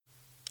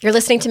You're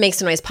listening to Make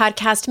Some Noise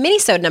podcast,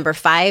 minisode number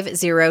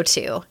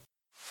 502.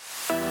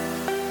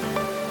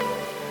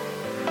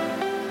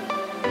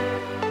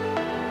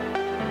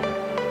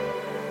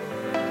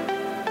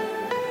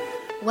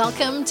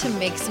 Welcome to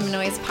Make Some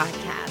Noise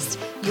podcast,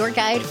 your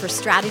guide for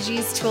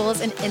strategies,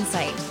 tools, and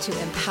insight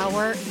to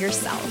empower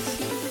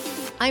yourself.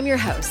 I'm your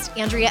host,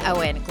 Andrea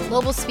Owen,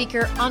 global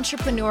speaker,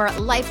 entrepreneur,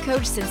 life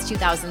coach since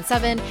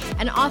 2007,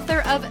 and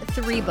author of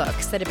 3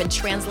 books that have been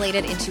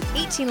translated into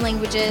 18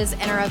 languages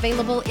and are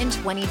available in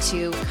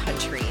 22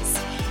 countries.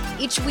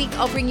 Each week,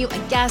 I'll bring you a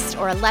guest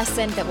or a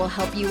lesson that will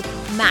help you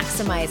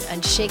maximize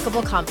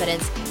unshakable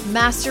confidence,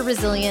 master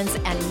resilience,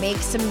 and make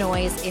some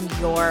noise in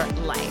your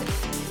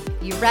life.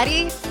 You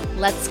ready?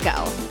 Let's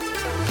go.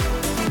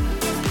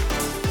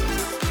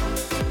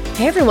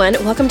 Hey everyone,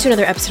 welcome to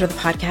another episode of the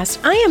podcast.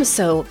 I am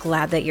so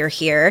glad that you're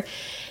here.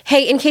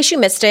 Hey, in case you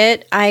missed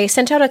it, I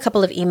sent out a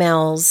couple of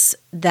emails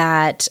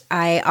that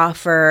I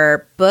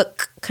offer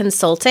book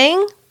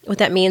consulting. What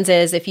that means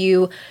is if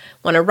you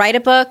want to write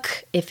a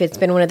book, if it's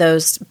been one of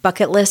those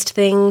bucket list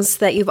things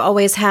that you've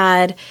always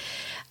had,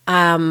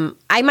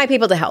 I might be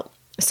able to help.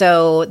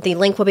 So the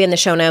link will be in the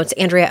show notes,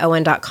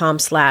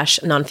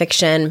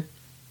 andreaowen.com/nonfiction.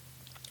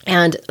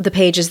 And the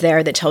page is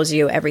there that tells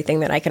you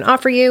everything that I can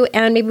offer you,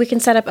 and maybe we can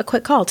set up a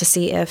quick call to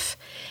see if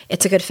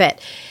it's a good fit.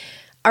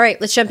 All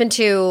right, let's jump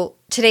into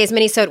today's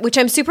minisode, which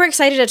I'm super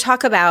excited to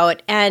talk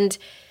about. And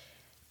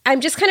I'm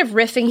just kind of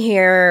riffing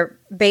here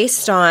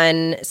based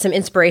on some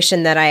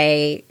inspiration that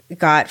I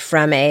got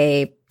from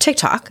a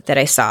TikTok that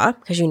I saw,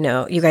 because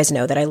you guys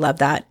know that I love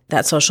that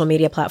social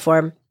media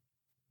platform.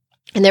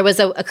 And there was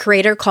a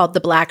creator called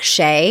The Black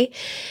Shay,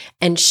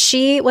 and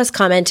she was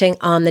commenting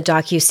on the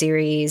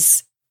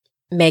docuseries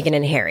Meghan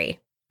and Harry.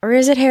 Or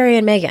is it Harry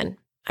and Meghan?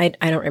 I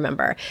don't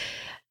remember.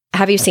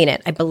 Have you seen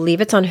it? I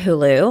believe it's on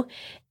Hulu.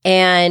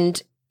 And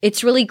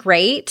it's really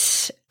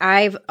great.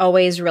 I've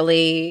always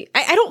really,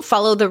 I don't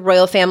follow the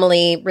royal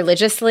family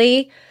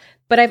religiously,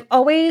 but I've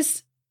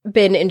always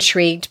been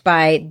intrigued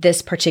by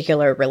this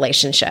particular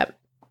relationship.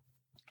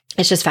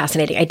 It's just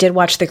fascinating. I did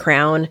watch The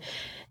Crown.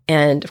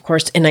 And of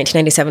course, in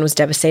 1997 was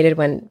devastated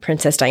when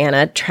Princess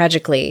Diana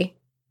tragically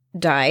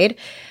died.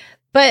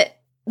 But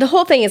the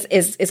whole thing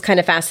is kind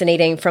of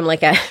fascinating from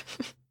like a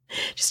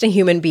just a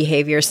human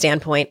behavior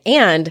standpoint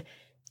and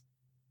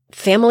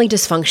family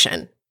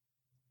dysfunction.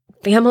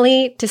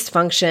 Family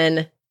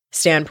dysfunction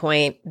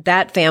standpoint,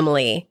 that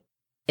family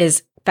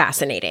is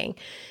fascinating.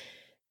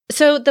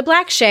 So the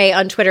Black Shay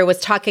on Twitter was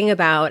talking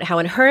about how,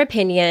 in her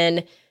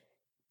opinion,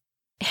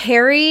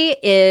 Harry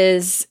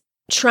is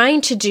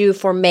trying to do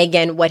for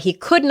Meghan what he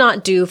could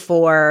not do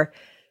for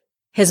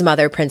his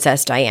mother,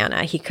 Princess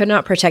Diana. He could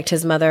not protect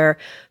his mother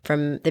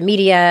from the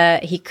media.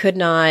 He could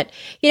not,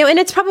 and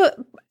it's probably,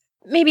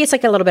 maybe it's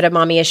like a little bit of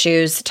mommy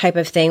issues type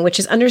of thing, which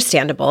is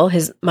understandable.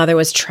 His mother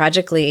was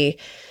tragically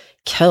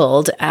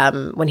killed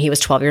when he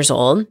was 12 years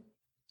old.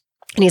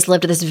 And he's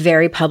lived this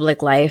very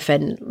public life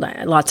and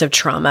lots of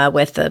trauma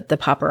with the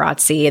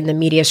paparazzi and the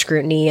media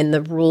scrutiny and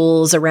the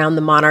rules around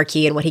the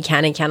monarchy and what he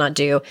can and cannot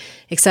do,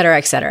 et cetera,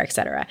 et cetera, et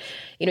cetera.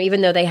 Even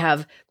though they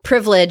have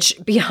privilege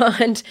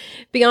beyond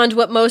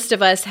what most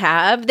of us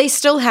have, they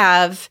still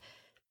have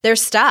their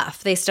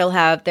stuff. They still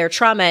have their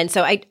trauma. And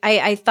so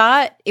I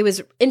thought it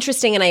was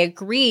interesting, and I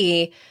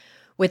agree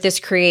with this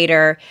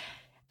creator.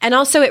 And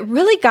also it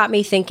really got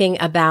me thinking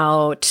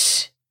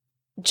about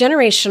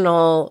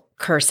generational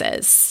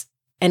curses.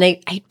 And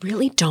I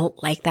really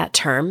don't like that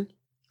term.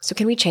 So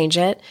can we change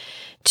it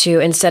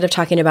to, instead of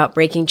talking about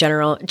breaking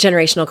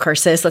generational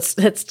curses,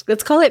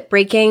 let's call it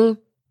breaking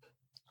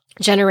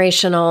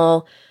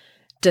generational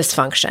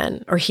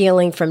dysfunction, or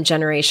healing from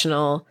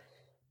generational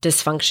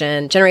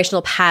dysfunction,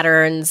 generational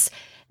patterns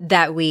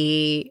that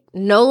we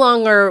no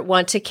longer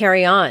want to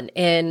carry on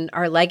in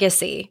our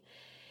legacy.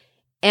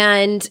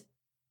 And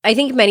I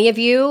think many of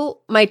you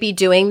might be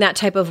doing that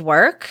type of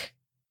work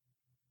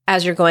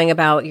as you're going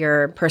about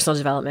your personal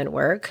development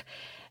work.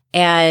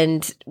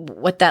 And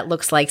what that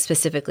looks like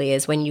specifically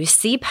is when you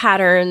see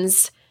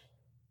patterns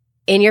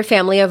in your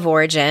family of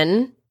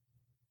origin,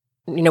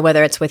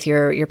 whether it's with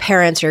your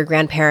parents or your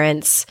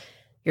grandparents,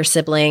 your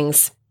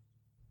siblings,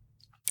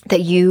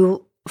 that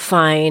you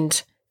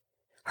find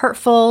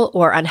hurtful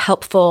or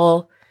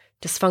unhelpful,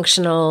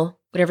 dysfunctional,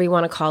 whatever you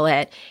want to call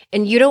it,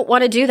 and you don't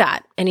want to do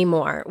that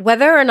anymore.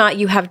 Whether or not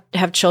you have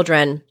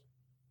children,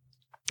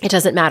 it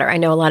doesn't matter. I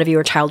know a lot of you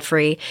are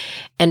child-free,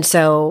 and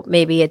so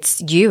maybe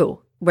it's you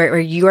where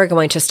you are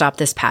going to stop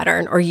this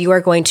pattern, or you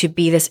are going to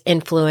be this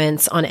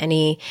influence on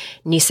any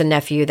niece and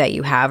nephew that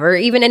you have, or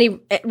even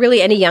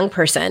any young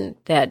person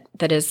that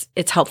is,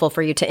 it's helpful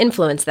for you to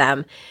influence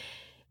them.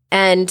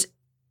 And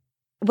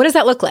what does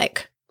that look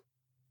like?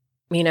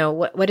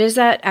 What does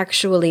that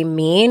actually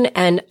mean?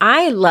 And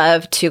I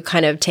love to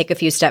kind of take a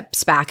few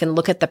steps back and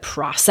look at the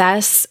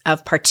process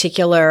of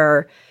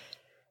particular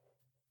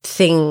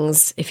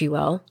things, if you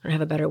will. I don't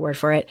have a better word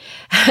for it.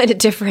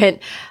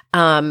 Different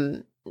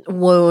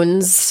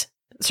wounds,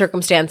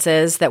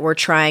 circumstances that we're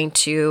trying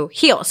to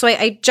heal. So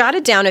I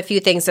jotted down a few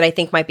things that I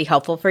think might be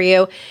helpful for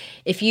you.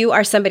 If you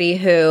are somebody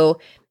who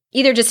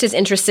either just is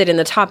interested in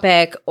the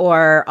topic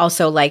or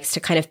also likes to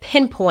kind of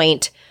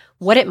pinpoint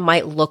what it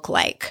might look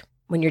like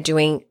when you're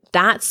doing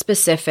that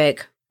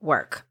specific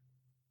work.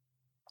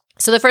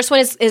 So the first one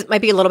is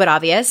might be a little bit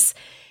obvious,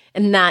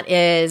 and that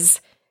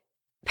is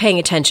paying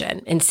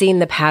attention and seeing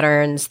the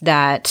patterns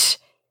that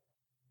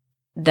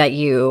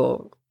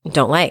you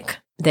don't like,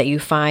 that you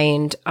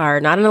find are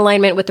not in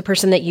alignment with the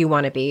person that you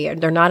want to be.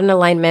 They're not in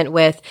alignment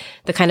with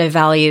the kind of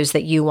values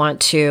that you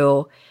want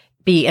to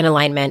be in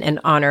alignment and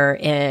honor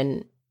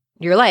in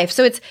your life.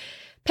 So it's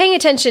paying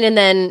attention and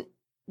then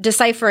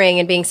deciphering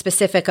and being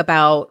specific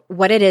about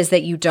what it is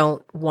that you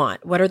don't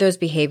want. What are those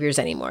behaviors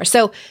anymore?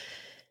 So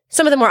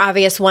some of the more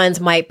obvious ones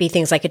might be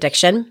things like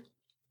addiction.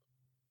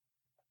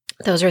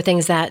 Those are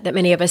things that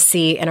many of us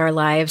see in our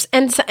lives.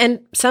 And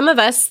some of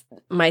us,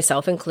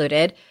 myself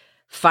included,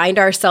 find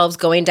ourselves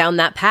going down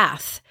that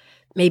path.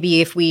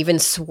 Maybe if we even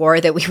swore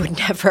that we would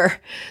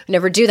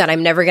never do that.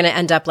 I'm never going to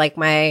end up like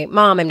my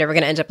mom. I'm never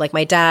going to end up like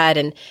my dad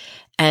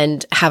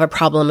and have a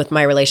problem with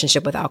my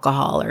relationship with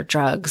alcohol or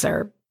drugs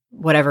or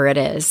whatever it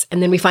is.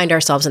 And then we find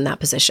ourselves in that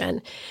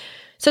position.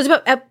 So it's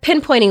about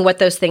pinpointing what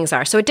those things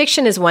are. So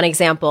addiction is one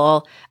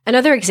example.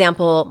 Another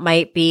example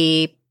might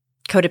be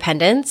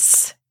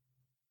codependence,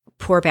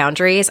 poor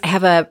boundaries. I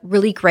have a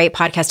really great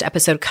podcast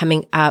episode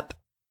coming up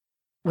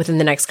within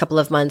the next couple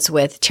of months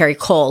with Terry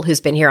Cole,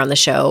 who's been here on the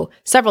show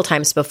several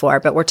times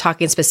before, but we're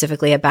talking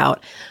specifically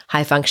about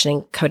high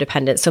functioning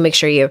codependence. So make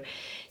sure you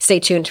stay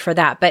tuned for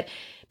that. But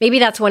maybe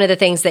that's one of the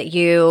things that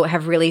you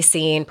have really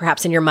seen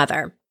perhaps in your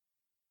mother.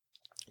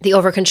 The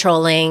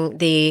over-controlling,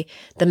 the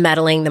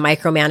meddling, the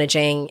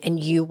micromanaging,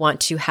 and you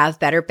want to have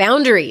better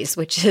boundaries,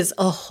 which is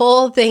a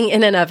whole thing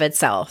in and of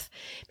itself.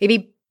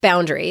 Maybe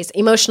boundaries,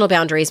 emotional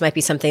boundaries might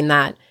be something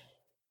that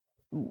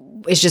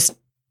is just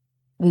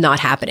not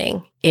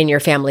happening in your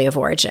family of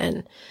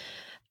origin.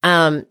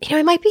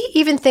 It might be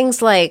even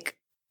things like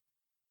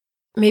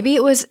maybe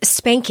it was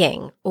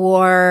spanking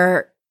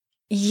or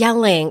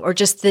yelling or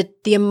just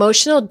the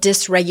emotional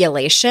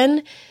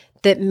dysregulation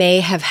that may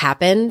have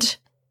happened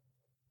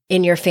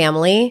in your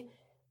family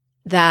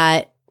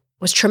that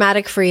was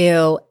traumatic for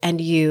you and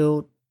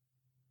you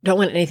don't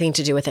want anything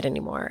to do with it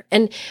anymore.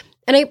 And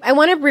I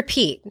want to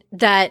repeat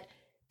that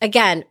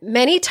again,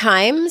 many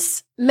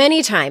times,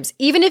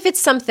 even if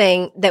it's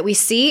something that we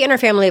see in our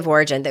family of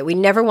origin that we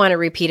never want to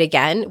repeat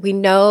again, we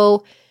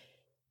know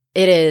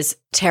it is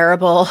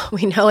terrible.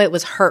 We know it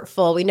was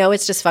hurtful. We know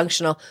it's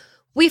dysfunctional.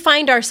 We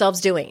find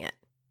ourselves doing it.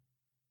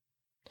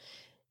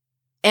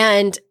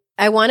 And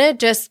I want to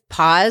just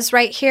pause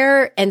right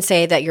here and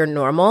say that you're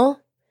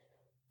normal.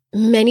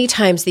 Many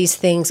times these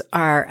things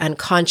are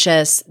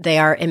unconscious. They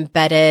are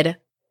embedded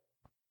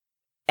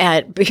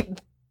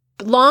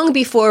long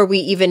before we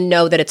even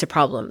know that it's a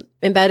problem,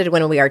 embedded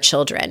when we are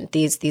children,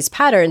 these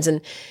patterns.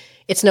 And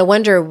it's no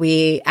wonder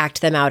we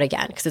act them out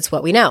again because it's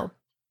what we know.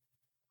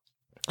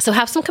 So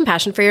have some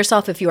compassion for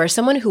yourself if you are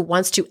someone who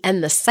wants to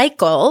end the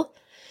cycle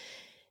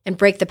and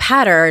break the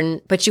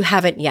pattern, but you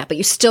haven't yet, but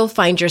you still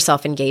find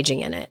yourself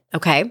engaging in it.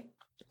 Okay.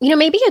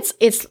 Maybe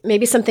it's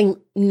maybe something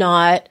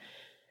not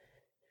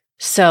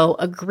so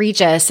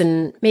egregious.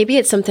 And maybe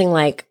it's something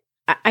like,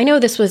 I know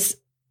this was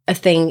a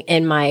thing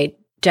in my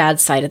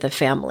dad's side of the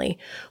family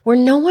where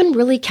no one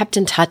really kept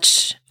in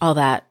touch all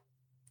that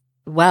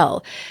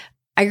well.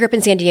 I grew up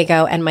in San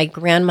Diego and my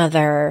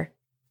grandmother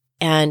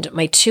and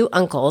my two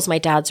uncles, my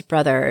dad's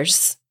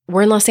brothers,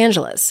 were in Los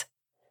Angeles.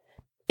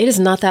 It is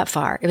not that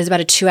far. It was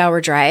about a 2-hour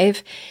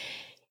drive.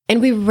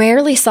 And we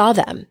rarely saw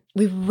them.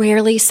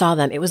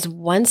 It was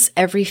once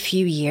every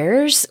few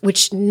years,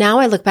 which now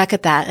I look back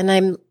at that and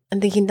I'm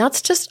thinking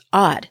that's just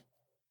odd.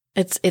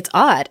 It's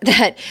odd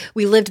that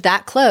we lived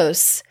that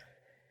close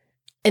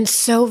and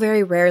so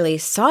very rarely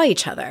saw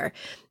each other.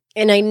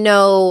 And I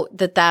know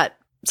that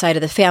side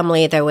of the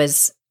family, there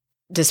was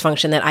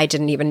dysfunction that I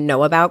didn't even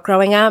know about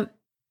growing up,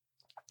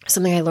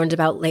 something I learned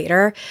about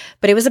later.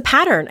 But it was a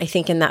pattern, I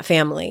think, in that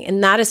family.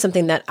 And that is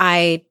something that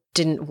I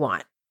didn't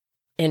want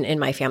in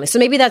my family. So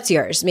maybe that's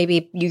yours.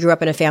 Maybe you grew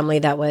up in a family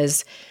that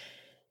was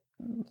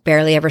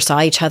barely ever saw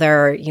each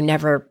other, or you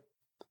never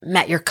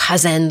met your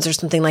cousins or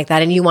something like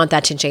that, and you want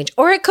that to change.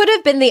 Or it could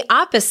have been the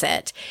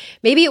opposite.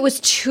 Maybe it was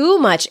too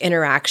much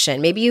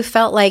interaction. Maybe you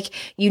felt like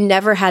you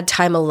never had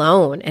time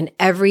alone and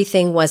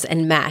everything was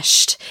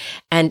enmeshed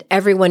and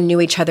everyone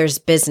knew each other's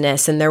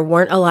business and there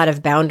weren't a lot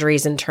of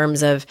boundaries in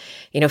terms of,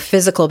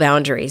 physical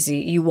boundaries.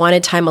 You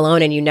wanted time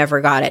alone and you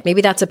never got it.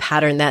 Maybe that's a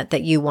pattern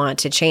that you want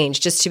to change,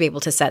 just to be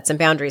able to set some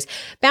boundaries.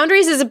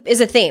 Boundaries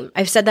is a theme.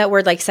 I've said that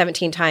word like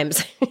 17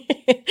 times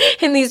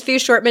in these few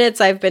short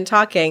minutes I've been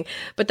talking,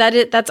 but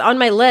that's on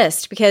my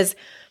list because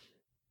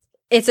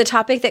it's a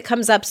topic that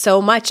comes up so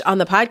much on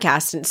the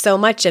podcast and so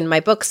much in my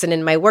books and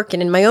in my work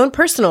and in my own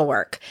personal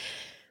work.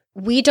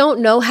 We don't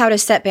know how to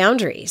set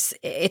boundaries.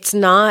 It's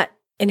not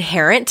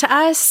inherent to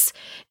us.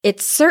 It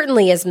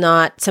certainly is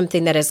not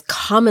something that is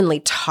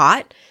commonly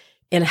taught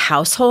in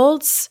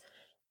households.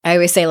 I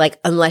always say,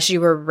 unless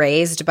you were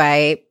raised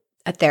by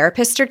a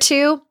therapist or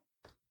two,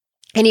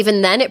 And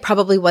even then, it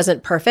probably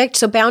wasn't perfect.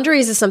 So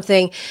boundaries is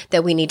something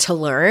that we need to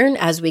learn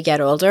as we get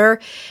older.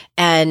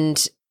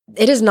 And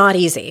it is not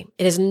easy.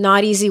 It is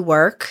not easy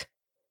work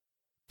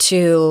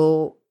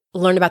to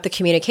learn about the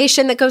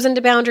communication that goes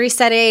into boundary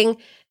setting.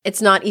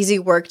 It's not easy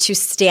work to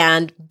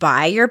stand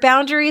by your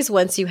boundaries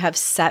once you have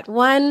set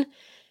one.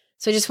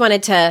 So I just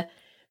wanted to,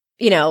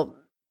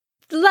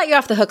 let you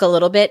off the hook a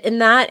little bit in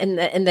that.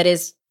 And that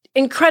is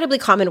incredibly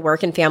common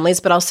work in families,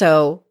 but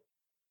also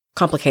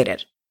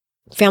complicated.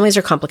 Families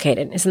are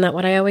complicated. Isn't that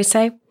what I always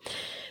say?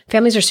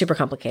 Families are super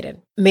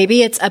complicated.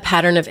 Maybe it's a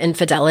pattern of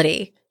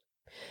infidelity.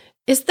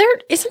 Isn't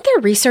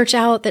there research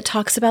out that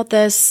talks about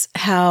this?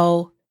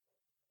 How,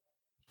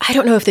 I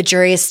don't know if the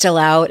jury is still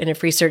out and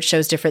if research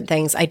shows different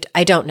things.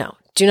 I don't know.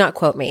 Do not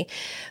quote me.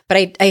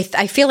 But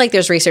I feel like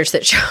there's research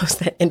that shows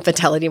that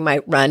infidelity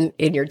might run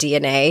in your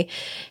DNA.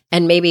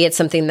 And maybe it's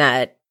something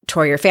that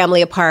tore your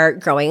family apart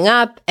growing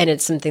up. And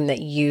it's something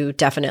that you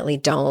definitely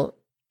don't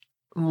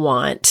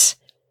want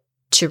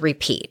to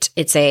repeat.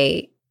 It's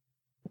a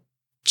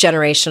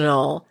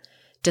generational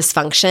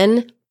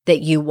dysfunction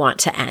that you want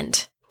to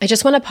end. I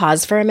just want to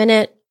pause for a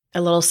minute,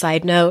 a little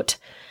side note.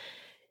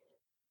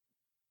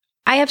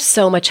 I have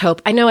so much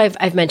hope. I know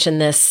I've mentioned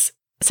this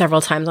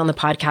several times on the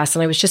podcast,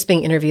 and I was just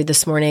being interviewed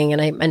this morning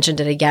and I mentioned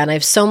it again. I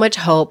have so much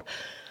hope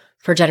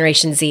for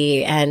Generation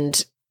Z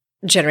and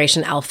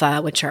Generation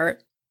Alpha, which are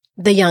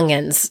the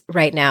youngins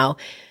right now,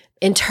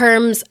 in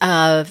terms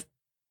of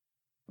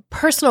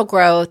personal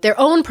growth, their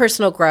own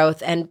personal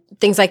growth, and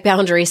things like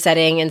boundary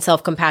setting and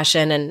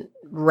self-compassion and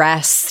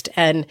rest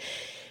and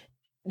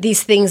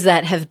these things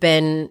that have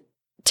been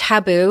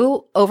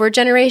taboo over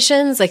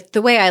generations. Like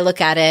the way I look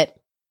at it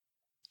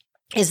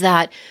is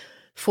that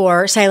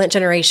for silent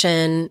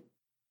generation,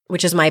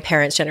 which is my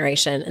parents'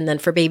 generation, and then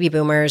for baby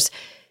boomers,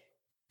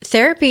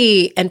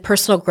 therapy and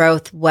personal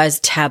growth was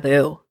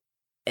taboo.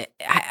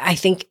 I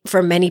think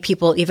for many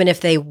people, even if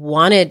they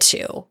wanted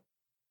to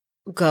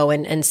go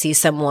and see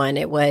someone,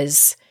 it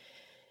was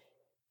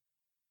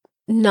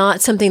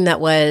not something that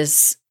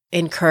was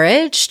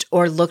encouraged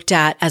or looked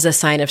at as a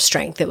sign of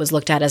strength. It was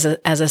looked at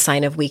as a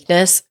sign of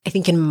weakness, I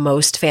think, in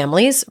most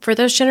families for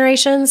those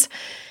generations.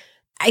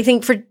 I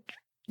think for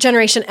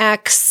Generation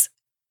X,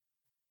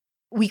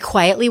 we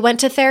quietly went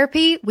to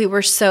therapy. We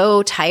were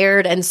so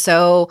tired and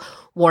so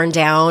worn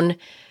down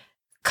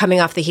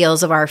coming off the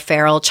heels of our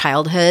feral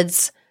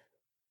childhoods.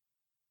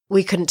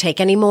 We couldn't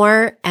take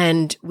anymore,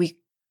 and we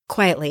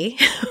quietly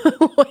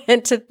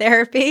went to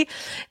therapy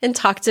and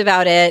talked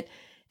about it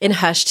in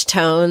hushed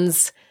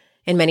tones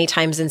and many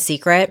times in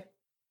secret.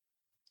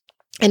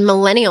 And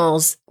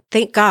millennials,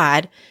 thank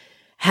God,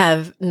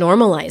 have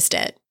normalized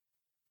it.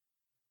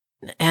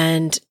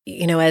 And,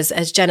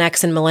 as Gen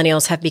X and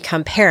millennials have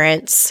become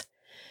parents,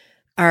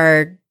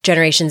 our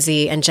Generation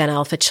Z and Gen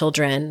Alpha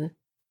children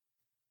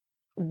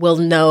will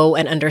know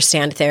and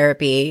understand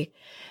therapy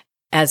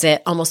as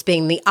it almost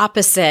being the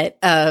opposite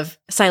of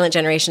silent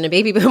generation and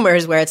baby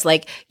boomers, where it's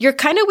like, you're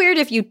kind of weird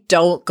if you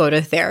don't go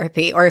to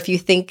therapy, or if you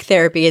think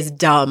therapy is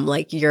dumb,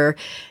 like you're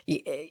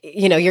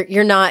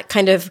not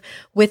kind of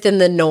within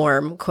the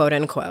norm, quote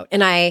unquote.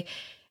 And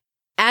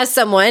as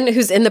someone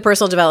who's in the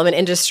personal development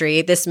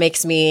industry, this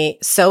makes me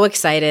so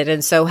excited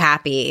and so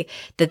happy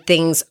that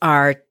things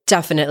are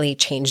definitely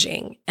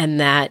changing, and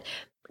that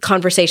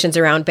conversations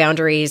around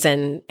boundaries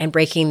and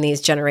breaking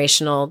these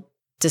generational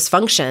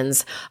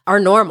dysfunctions are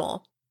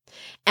normal.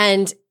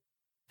 And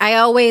I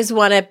always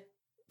want to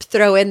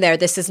throw in there,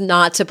 this is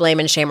not to blame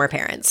and shame our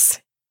parents.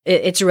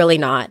 It's really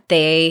not.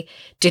 They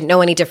didn't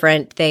know any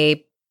different.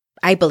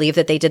 I believe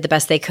that they did the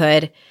best they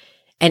could.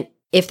 And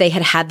if they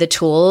had had the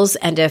tools,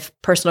 and if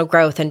personal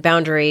growth and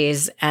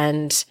boundaries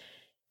and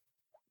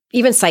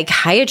even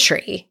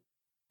psychiatry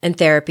and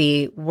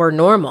therapy were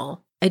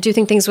normal, I do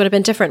think things would have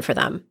been different for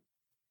them.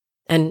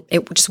 And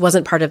it just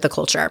wasn't part of the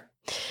culture.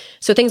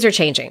 So things are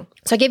changing.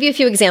 So I gave you a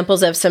few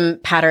examples of some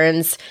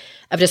patterns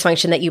of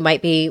dysfunction that you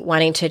might be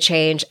wanting to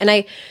change. And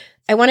I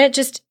want to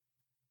just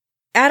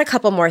add a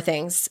couple more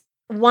things.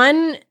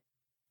 One,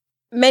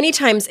 many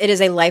times it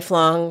is a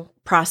lifelong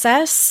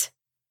process.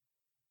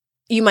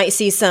 You might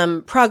see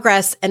some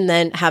progress and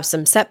then have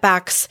some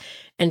setbacks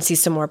and see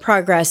some more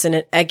progress.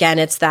 And again,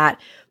 it's that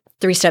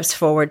 3 steps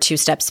forward, 2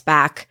 steps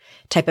back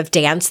type of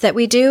dance that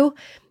we do.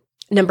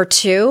 Number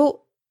 2,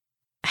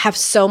 have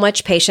so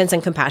much patience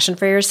and compassion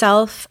for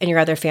yourself and your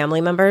other family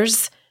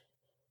members.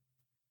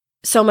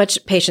 So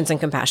much patience and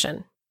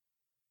compassion.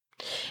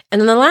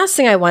 And then the last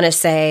thing I want to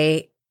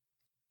say,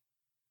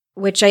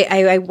 which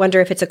I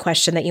wonder if it's a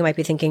question that you might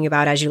be thinking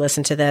about as you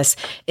listen to this,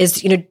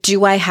 is,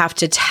 do I have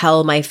to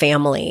tell my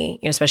family,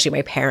 especially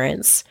my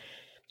parents,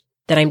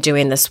 that I'm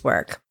doing this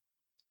work?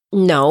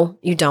 No,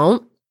 you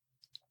don't.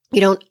 You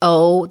don't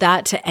owe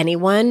that to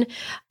anyone.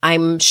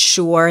 I'm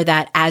sure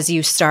that as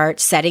you start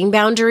setting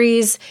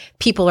boundaries,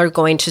 people are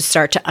going to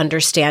start to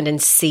understand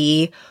and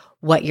see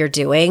what you're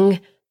doing.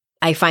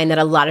 I find that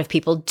a lot of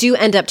people do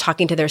end up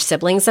talking to their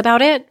siblings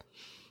about it,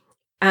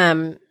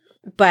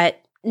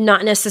 but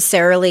not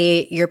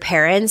necessarily your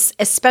parents,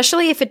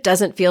 especially if it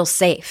doesn't feel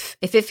safe.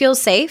 If it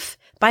feels safe,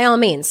 by all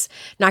means,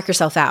 knock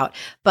yourself out.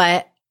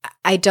 But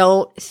I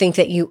don't think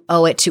that you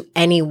owe it to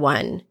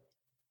anyone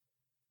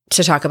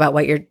to talk about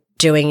what you're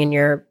doing in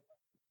your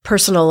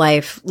personal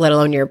life, let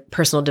alone your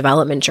personal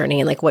development journey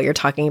and like what you're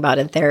talking about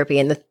in therapy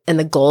and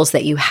the goals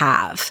that you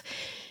have.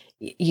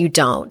 You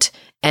don't.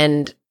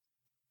 And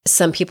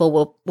some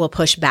people will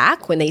push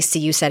back when they see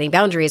you setting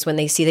boundaries, when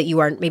they see that you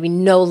are maybe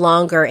no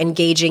longer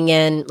engaging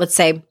in, let's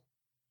say,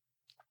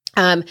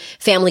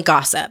 family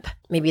gossip.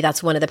 Maybe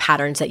that's one of the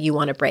patterns that you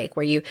want to break,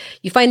 where you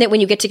find that when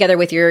you get together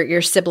with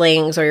your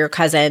siblings or your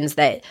cousins,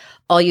 that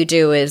all you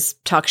do is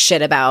talk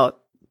shit about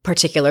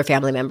particular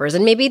family members.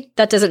 And maybe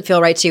that doesn't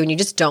feel right to you and you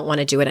just don't want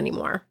to do it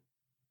anymore.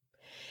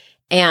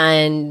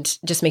 And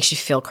just makes you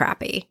feel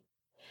crappy.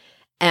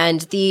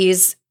 And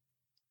these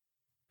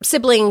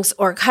siblings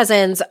or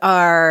cousins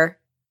are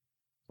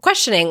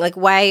questioning, like,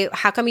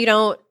 how come you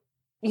don't,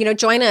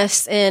 join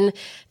us in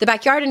the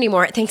backyard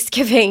anymore at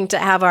Thanksgiving to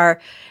have our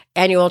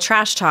annual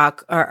trash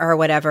talk or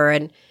whatever.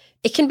 And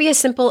it can be as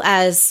simple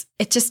as,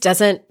 it just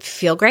doesn't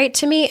feel great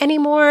to me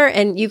anymore.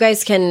 And you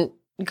guys can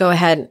go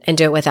ahead and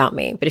do it without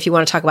me. But if you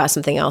want to talk about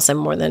something else, I'm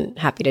more than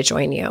happy to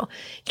join you. You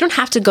don't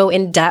have to go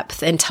in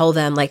depth and tell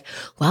them like,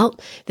 well,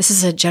 this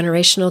is a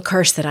generational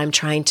curse that I'm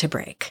trying to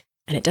break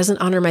and it doesn't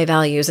honor my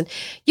values. And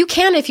you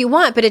can if you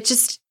want, but it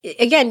just,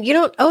 again, you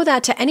don't owe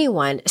that to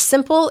anyone.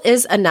 Simple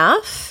is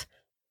enough.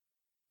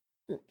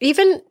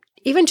 Even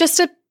just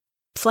a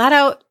flat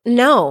out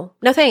no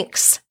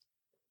thanks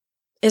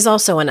is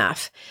also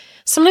enough.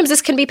 Sometimes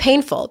this can be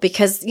painful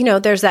because,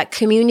 there's that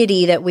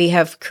community that we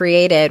have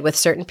created with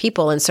certain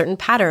people and certain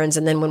patterns.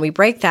 And then when we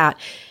break that,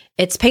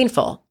 it's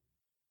painful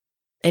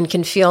and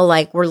can feel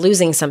like we're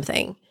losing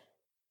something.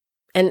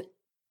 And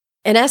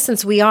in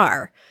essence, we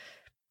are.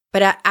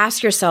 But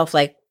ask yourself,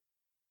 like,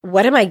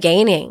 what am I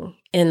gaining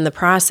in the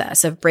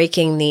process of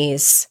breaking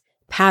these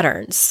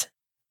patterns?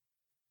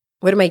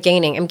 What am I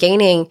gaining? I'm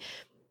gaining,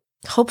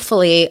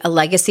 hopefully, a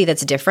legacy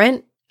that's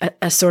different,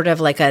 a sort of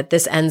like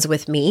this ends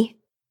with me.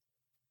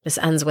 This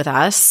ends with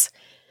us.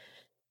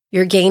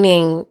 You're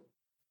gaining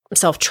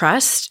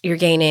self-trust. You're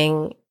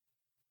gaining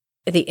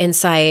the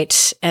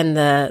insight and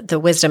the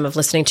wisdom of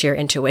listening to your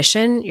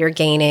intuition. You're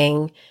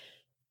gaining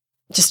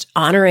just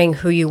honoring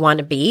who you want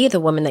to be, the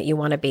woman that you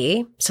want to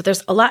be. So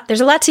there's a lot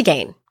to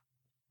gain.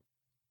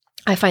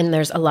 I find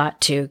there's a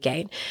lot to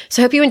gain.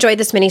 So I hope you enjoyed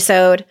this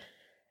mini-sode.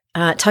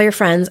 Tell your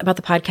friends about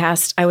the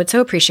podcast. I would so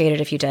appreciate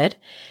it if you did.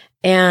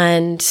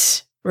 And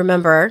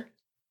remember,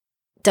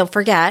 don't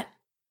forget,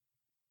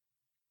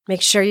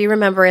 make sure you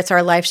remember it's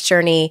our life's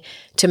journey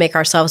to make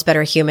ourselves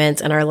better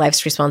humans and our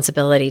life's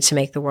responsibility to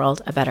make the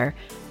world a better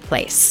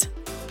place.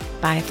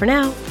 Bye for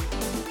now.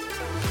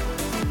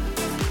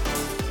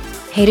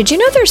 Hey, did you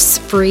know there's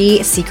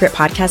free secret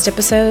podcast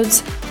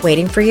episodes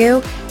waiting for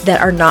you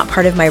that are not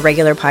part of my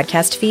regular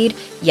podcast feed?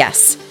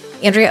 Yes,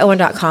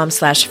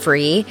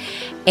 AndreaOwen.com/free.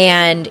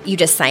 And you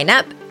just sign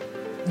up.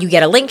 You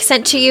get a link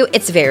sent to you.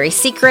 It's very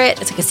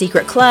secret. It's like a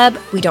secret club.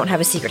 We don't have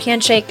a secret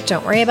handshake.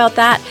 Don't worry about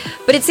that.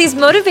 But it's these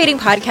motivating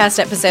podcast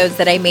episodes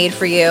that I made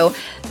for you.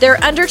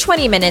 They're under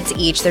 20 minutes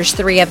each. There's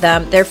 3 of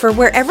them. They're for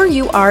wherever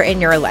you are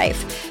in your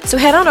life. So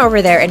head on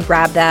over there and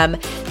grab them.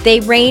 They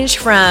range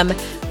from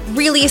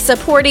really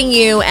supporting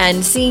you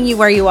and seeing you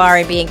where you are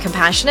and being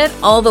compassionate,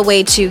 all the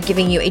way to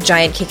giving you a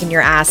giant kick in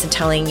your ass and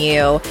telling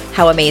you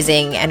how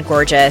amazing and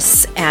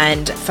gorgeous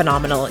and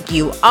phenomenal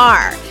you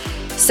are.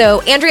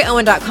 So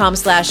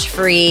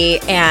AndreaOwen.com/free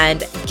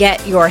and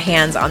get your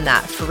hands on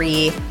that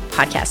free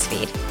podcast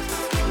feed.